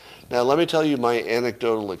through. Now, let me tell you my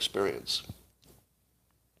anecdotal experience.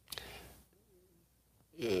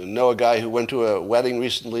 Know a guy who went to a wedding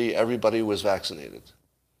recently. Everybody was vaccinated.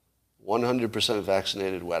 100%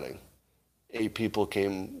 vaccinated wedding. 8 people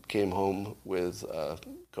came home with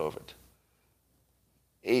COVID.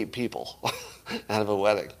 8 people out of a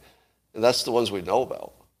wedding. And that's the ones we know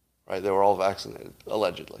about, right? They were all vaccinated,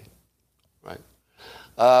 allegedly, right?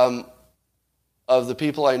 Of the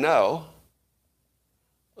people I know,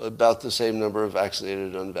 about the same number of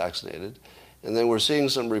vaccinated and unvaccinated. And then we're seeing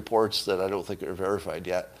some reports that I don't think are verified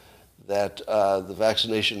yet, that the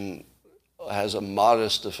vaccination has a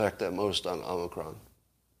modest effect at most on Omicron.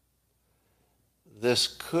 This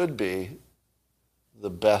could be the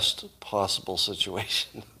best possible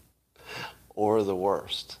situation or the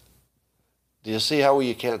worst. Do you see how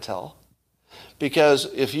you can't tell? Because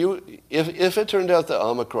if it turned out that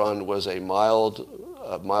Omicron was a mild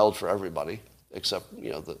for everybody, except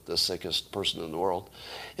the sickest person in the world,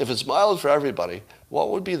 if it's mild for everybody, what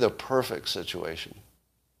would be the perfect situation?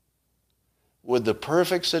 Would the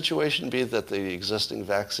perfect situation be that the existing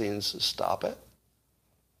vaccines stop it?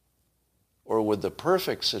 Or would the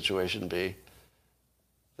perfect situation be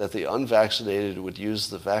that the unvaccinated would use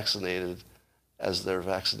the vaccinated as their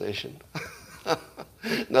vaccination?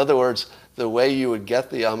 In other words, the way you would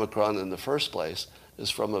get the Omicron in the first place is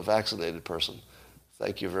from a vaccinated person.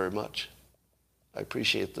 Thank you very much. I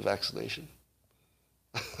appreciate the vaccination.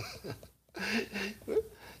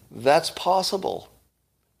 That's possible.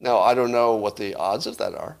 Now, I don't know what the odds of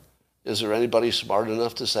that are. Is there anybody smart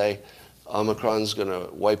enough to say Omicron's going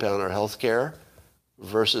to wipe out our health care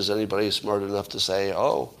versus anybody smart enough to say,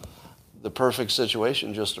 oh, the perfect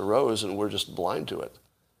situation just arose and we're just blind to it?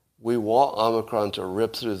 We want Omicron to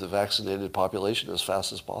rip through the vaccinated population as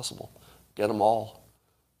fast as possible. Get them all.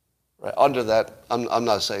 Right? Under that, I'm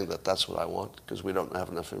not saying that that's what I want, because we don't have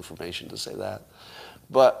enough information to say that.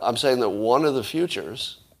 But I'm saying that one of the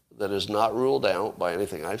futures that is not ruled out by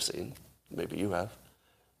anything I've seen, maybe you have,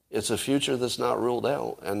 it's a future that's not ruled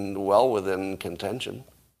out and well within contention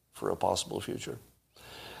for a possible future.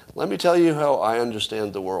 Let me tell you how I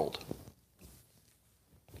understand the world.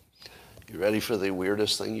 You ready for the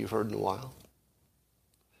weirdest thing you've heard in a while?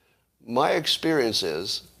 My experience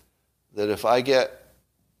is that if I get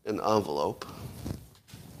an envelope,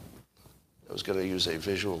 I was going to use a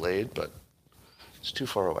visual aid, but it's too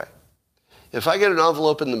far away. If I get an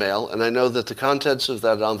envelope in the mail and I know that the contents of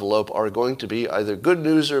that envelope are going to be either good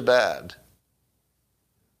news or bad,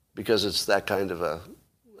 because it's that kind of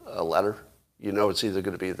a letter, it's either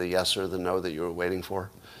going to be the yes or the no that you were waiting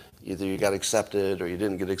for. Either you got accepted or you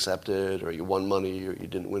didn't get accepted, or you won money or you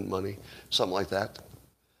didn't win money, something like that.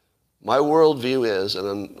 My worldview is,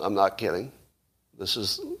 and I'm not kidding, this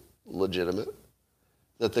is legitimate,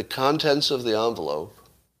 that the contents of the envelope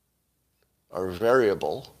are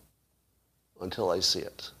variable until I see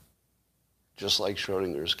it, just like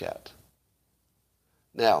Schrodinger's cat.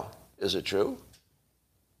 Now, is it true?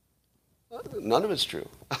 None of it's true.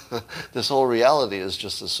 This whole reality is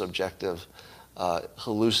just a subjective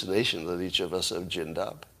hallucination that each of us have ginned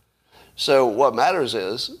up. So what matters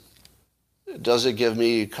is, does it give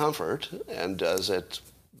me comfort, and does it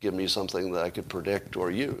give me something that I could predict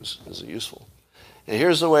or use? Is it useful? And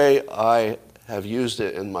here's the way I have used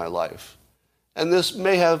it in my life. And this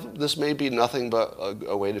may be nothing but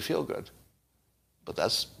a way to feel good. But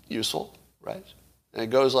that's useful, right? And it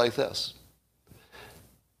goes like this.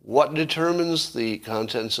 What determines the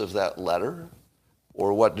contents of that letter,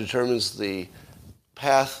 or what determines the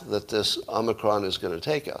path that this Omicron is going to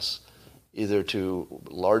take us, either to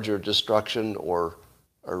larger destruction or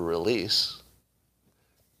a release,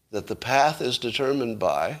 that the path is determined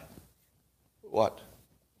by what?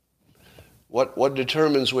 What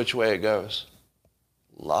determines which way it goes?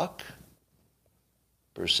 Luck?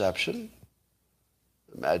 Perception?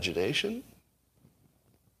 Imagination?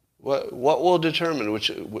 What will determine which?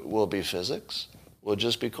 Will it be physics? Will it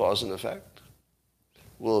just be cause and effect?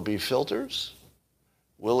 Will it be filters?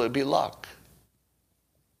 Will it be luck?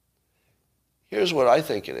 Here's what I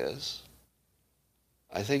think it is.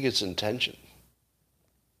 I think it's intention.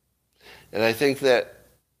 And I think that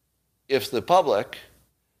if the public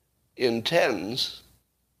intends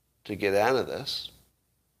to get out of this,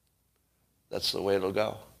 that's the way it'll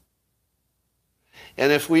go.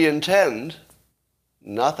 And if we intend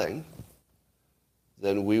nothing,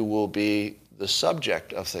 then we will be the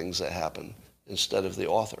subject of things that happen instead of the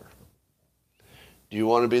author. Do you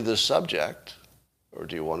want to be the subject, or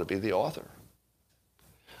do you want to be the author?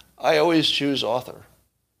 I always choose author,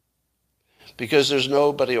 because there's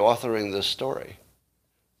nobody authoring this story.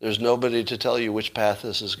 There's nobody to tell you which path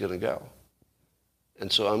this is going to go.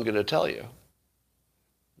 And so I'm going to tell you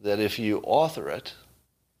that if you author it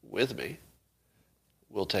with me,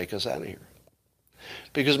 we'll take us out of here.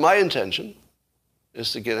 Because my intention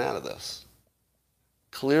is to get out of this,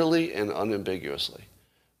 clearly and unambiguously.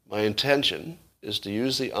 My intention is to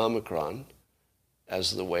use the Omicron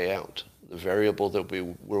as the way out, the variable that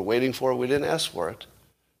we were waiting for. We didn't ask for it.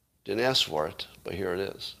 But here it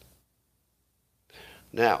is.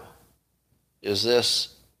 Now, is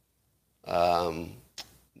this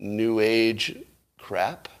New Age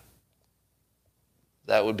crap?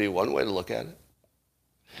 That would be one way to look at it.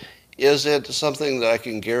 Is it something that I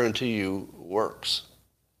can guarantee you works?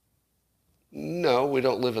 No, we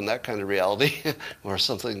don't live in that kind of reality where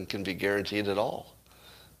something can be guaranteed at all.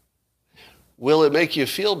 Will it make you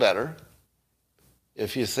feel better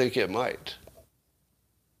if you think it might?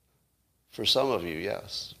 For some of you,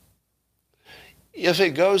 yes. If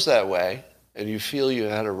it goes that way and you feel you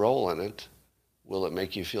had a role in it, will it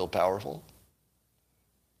make you feel powerful?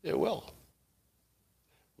 It will.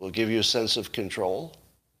 Will it give you a sense of control?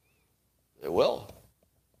 It will.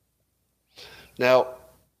 Now,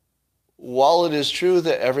 while it is true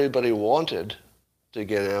that everybody wanted to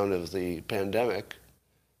get out of the pandemic,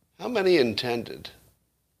 how many intended?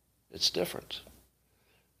 It's different.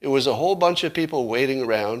 It was a whole bunch of people waiting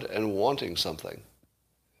around and wanting something.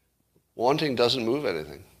 Wanting doesn't move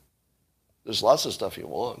anything. There's lots of stuff you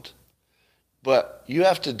want. But you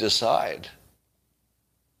have to decide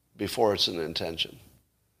before it's an intention.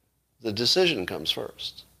 The decision comes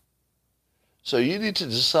first. So you need to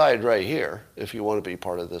decide right here if you want to be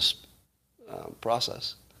part of this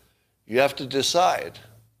process. You have to decide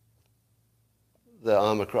that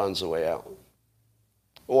Omicron's the way out.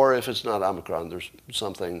 Or if it's not Omicron, there's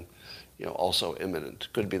something, also imminent.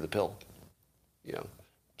 Could be the pill,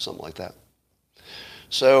 something like that.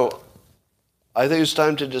 So I think it's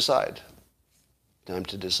time to decide. Time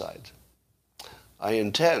to decide. I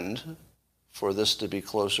intend for this to be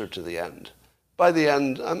closer to the end. By the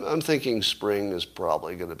end, I'm thinking spring is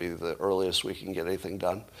probably going to be the earliest we can get anything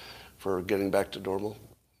done for getting back to normal.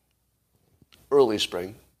 Early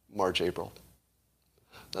spring, March, April.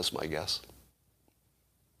 That's my guess.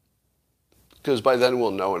 Because by then we'll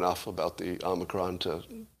know enough about the Omicron to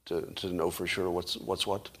know for sure what's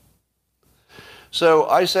what. So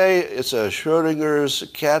I say it's a Schrodinger's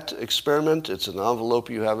cat experiment. It's an envelope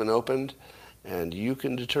you haven't opened, and you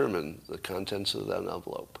can determine the contents of that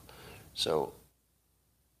envelope. So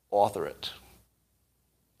author it.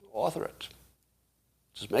 Author it.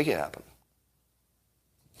 Just make it happen.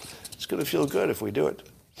 It's going to feel good if we do it.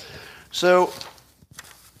 So,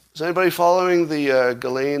 is anybody following the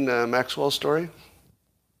Ghislaine Maxwell story?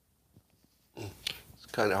 It's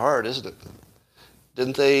kind of hard, isn't it?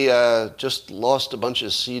 Didn't they just lost a bunch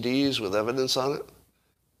of CDs with evidence on it?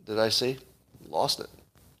 Did I see? Lost it.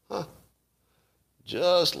 Huh.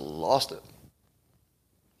 Just lost it.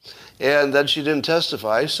 And then she didn't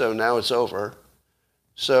testify, so now it's over.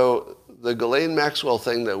 So the Ghislaine Maxwell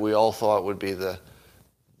thing that we all thought would be the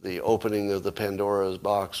opening of the Pandora's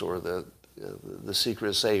box or the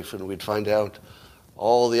secret safe, and we'd find out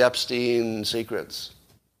all the Epstein secrets.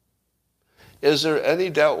 Is there any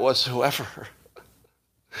doubt whatsoever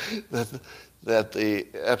that the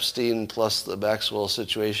Epstein plus the Maxwell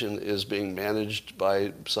situation is being managed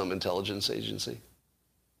by some intelligence agency?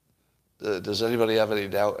 Does anybody have any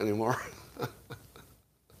doubt anymore?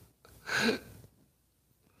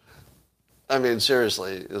 I mean,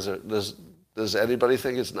 seriously, does anybody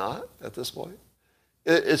think it's not at this point?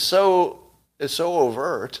 It's so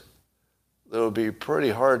overt that it would be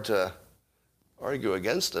pretty hard to argue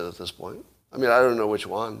against it at this point. I mean, I don't know which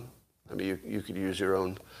one. I mean, you could use your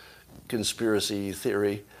own conspiracy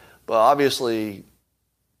theory, but obviously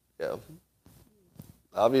there's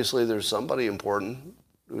somebody important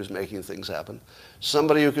who's making things happen.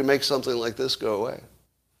 Somebody who can make something like this go away.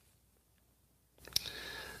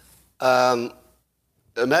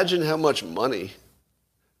 Imagine how much money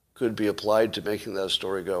could be applied to making that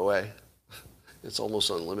story go away. It's almost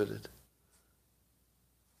unlimited.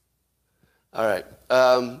 All right.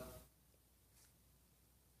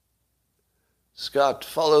 Scott,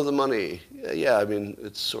 follow the money. Yeah, I mean,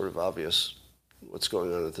 it's sort of obvious what's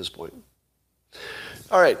going on at this point.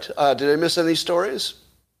 All right. Did I miss any stories?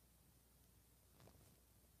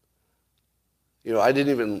 You know, I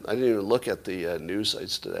didn't even look at the news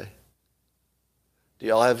sites today. Do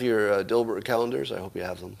y'all have your Dilbert calendars? I hope you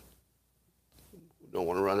have them. Don't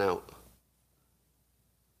want to run out.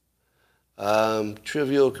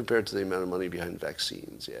 Trivial compared to the amount of money behind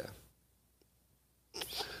vaccines, yeah.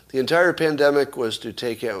 The entire pandemic was to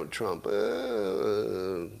take out Trump. I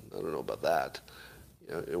don't know about that.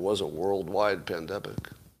 You know, it was a worldwide pandemic.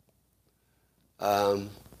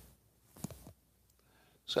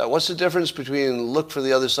 So what's the difference between look for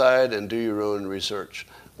the other side and do your own research?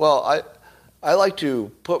 Well, I like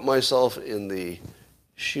to put myself in the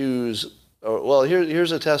shoes. Well,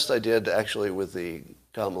 here's a test I did actually with the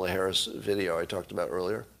Kamala Harris video I talked about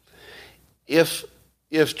earlier. If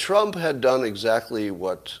Trump had done exactly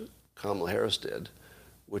what Kamala Harris did,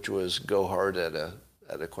 which was go hard at a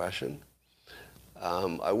question,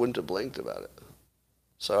 I wouldn't have blinked about it.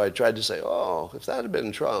 So I tried to say, oh, if that had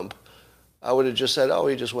been Trump, I would have just said, oh,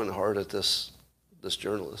 he just went hard at this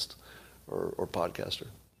journalist or podcaster.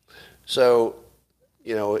 So,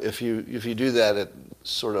 you know, if you do that, it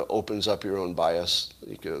sort of opens up your own bias.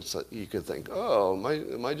 You could think, oh,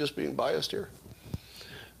 am I just being biased here?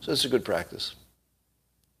 So it's a good practice.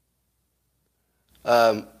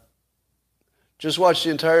 Just watch the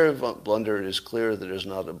entire blunder. It is clear that it is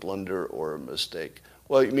not a blunder or a mistake.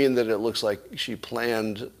 Well, you mean that it looks like she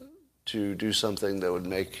planned to do something that would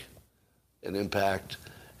make an impact,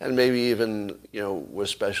 and maybe even, you know, was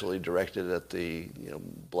specially directed at the, you know,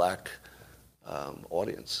 black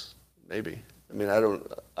audience. Maybe. I mean, I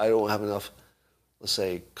don't have enough, let's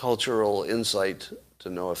say, cultural insight to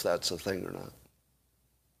know if that's a thing or not.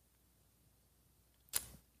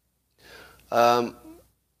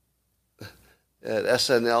 At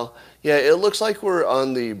SNL, yeah, it looks like we're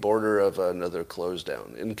on the border of another close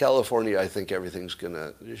down. In California, I think everything's going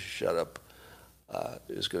to shut up.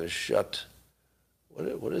 Is going to shut.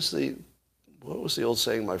 What was the old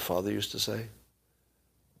saying my father used to say?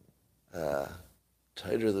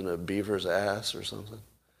 Tighter than a beaver's ass or something.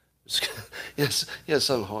 Yes,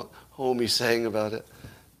 some homie saying about it.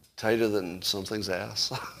 Tighter than something's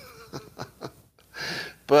ass.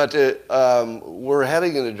 But we're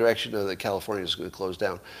heading in the direction that California is going to close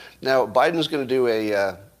down. Now, Biden's going to do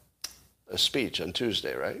a speech on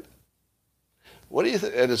Tuesday, right? What do you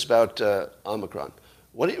think? And it's about Omicron.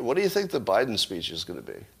 What do you think the Biden speech is going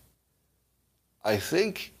to be? I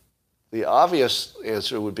think the obvious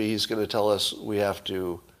answer would be he's going to tell us we have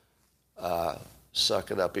to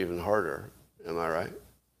suck it up even harder. Am I right?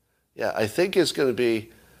 Yeah, I think it's going to be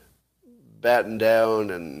batten down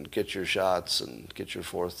and get your shots and get your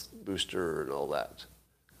fourth booster and all that.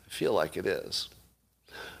 I feel like it is.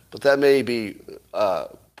 But that may be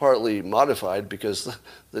partly modified because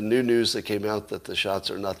the new news that came out that the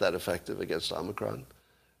shots are not that effective against Omicron.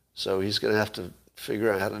 So he's going to have to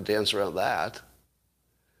figure out how to dance around that.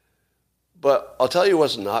 But I'll tell you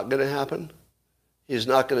what's not going to happen. He's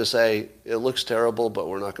not going to say, it looks terrible, but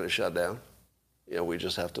we're not going to shut down. You know, we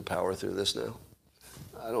just have to power through this now.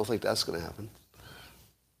 I don't think that's going to happen.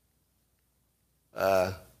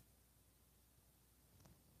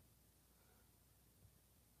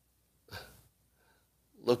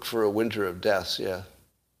 Look for a winter of deaths, yeah.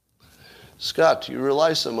 Scott, you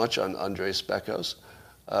rely so much on Andres Bekos.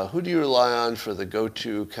 Who do you rely on for the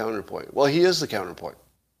go-to counterpoint? Well, he is the counterpoint.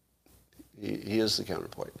 He is the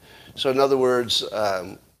counterpoint. So in other words,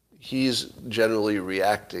 he's generally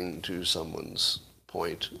reacting to someone's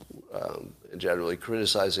point, and generally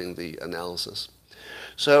criticizing the analysis.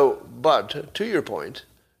 So, but to your point,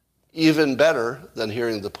 even better than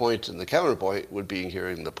hearing the point and the counterpoint would be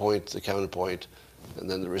hearing the point, the counterpoint, and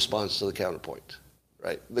then the response to the counterpoint,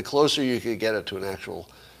 right? The closer you could get it to an actual,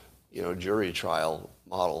 jury trial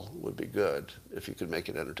model would be good if you could make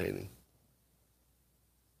it entertaining.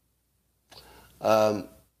 I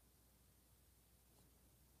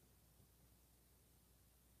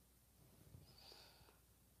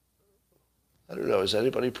don't know, is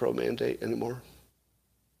anybody pro-mandate anymore?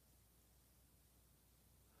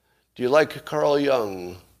 Do you like Carl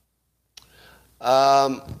Jung?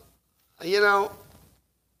 I'm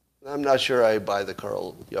not sure I buy the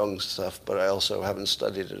Carl Jung stuff, but I also haven't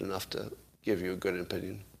studied it enough to give you a good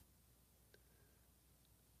opinion.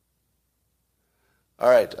 All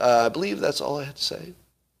right, I believe that's all I had to say.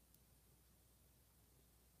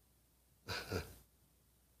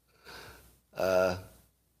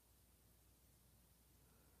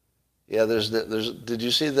 Yeah, did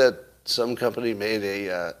you see that some company made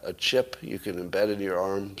a chip you can embed in your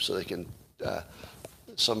arm so they can,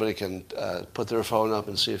 somebody can put their phone up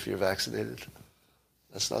and see if you're vaccinated?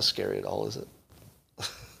 That's not scary at all, is it?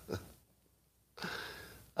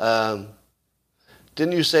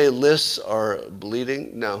 Didn't you say lists are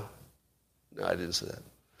bleeding? No, I didn't say that.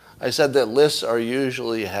 I said that lists are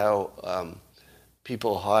usually how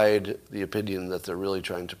people hide the opinion that they're really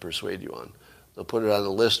trying to persuade you on. They'll put it on a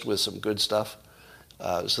list with some good stuff.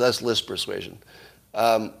 So that's list persuasion.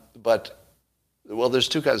 But there's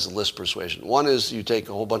two kinds of list persuasion. One is you take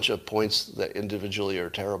a whole bunch of points that individually are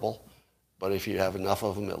terrible, but if you have enough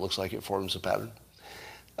of them, it looks like it forms a pattern.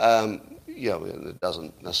 And it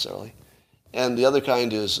doesn't necessarily. And the other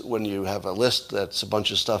kind is when you have a list that's a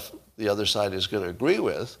bunch of stuff the other side is going to agree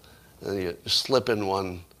with, and you slip in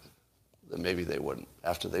one that maybe they wouldn't.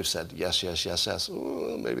 After they've said yes, yes, yes, yes,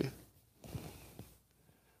 maybe.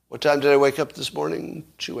 What time did I wake up this morning?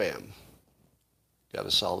 2 a.m. Got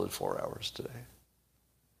a solid 4 hours today.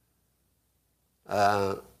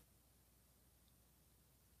 All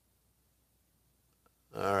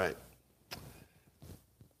right.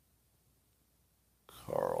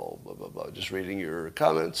 Carl, blah, blah, blah. Just reading your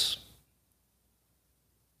comments.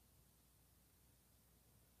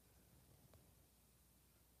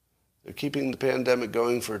 They're keeping the pandemic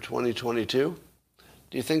going for 2022.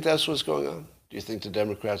 Do you think that's what's going on? Do you think the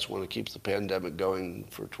Democrats want to keep the pandemic going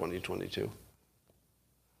for 2022?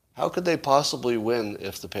 How could they possibly win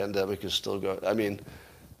if the pandemic is still going? I mean,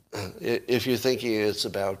 if you're thinking it's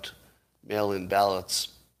about mail-in ballots,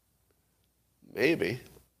 maybe.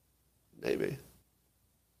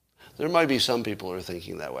 There might be some people who are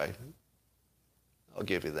thinking that way. I'll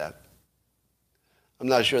give you that. I'm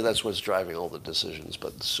not sure that's what's driving all the decisions,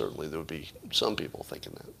 but certainly there would be some people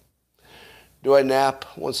thinking that. Do I nap?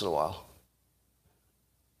 Once in a while.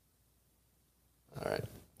 All right.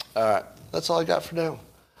 That's all I got for now.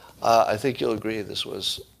 I think you'll agree this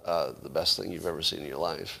was the best thing you've ever seen in your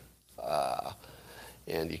life.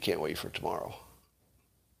 And you can't wait for tomorrow.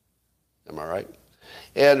 Am I right?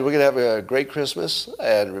 And we're going to have a great Christmas.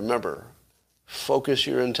 And remember, focus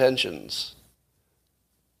your intentions.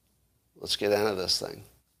 Let's get out of this thing.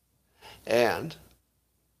 And,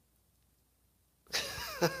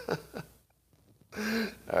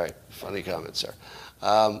 all right, funny comments there.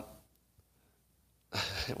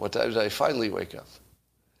 What time did I finally wake up?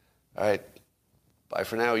 All right, bye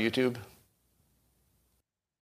for now, YouTube.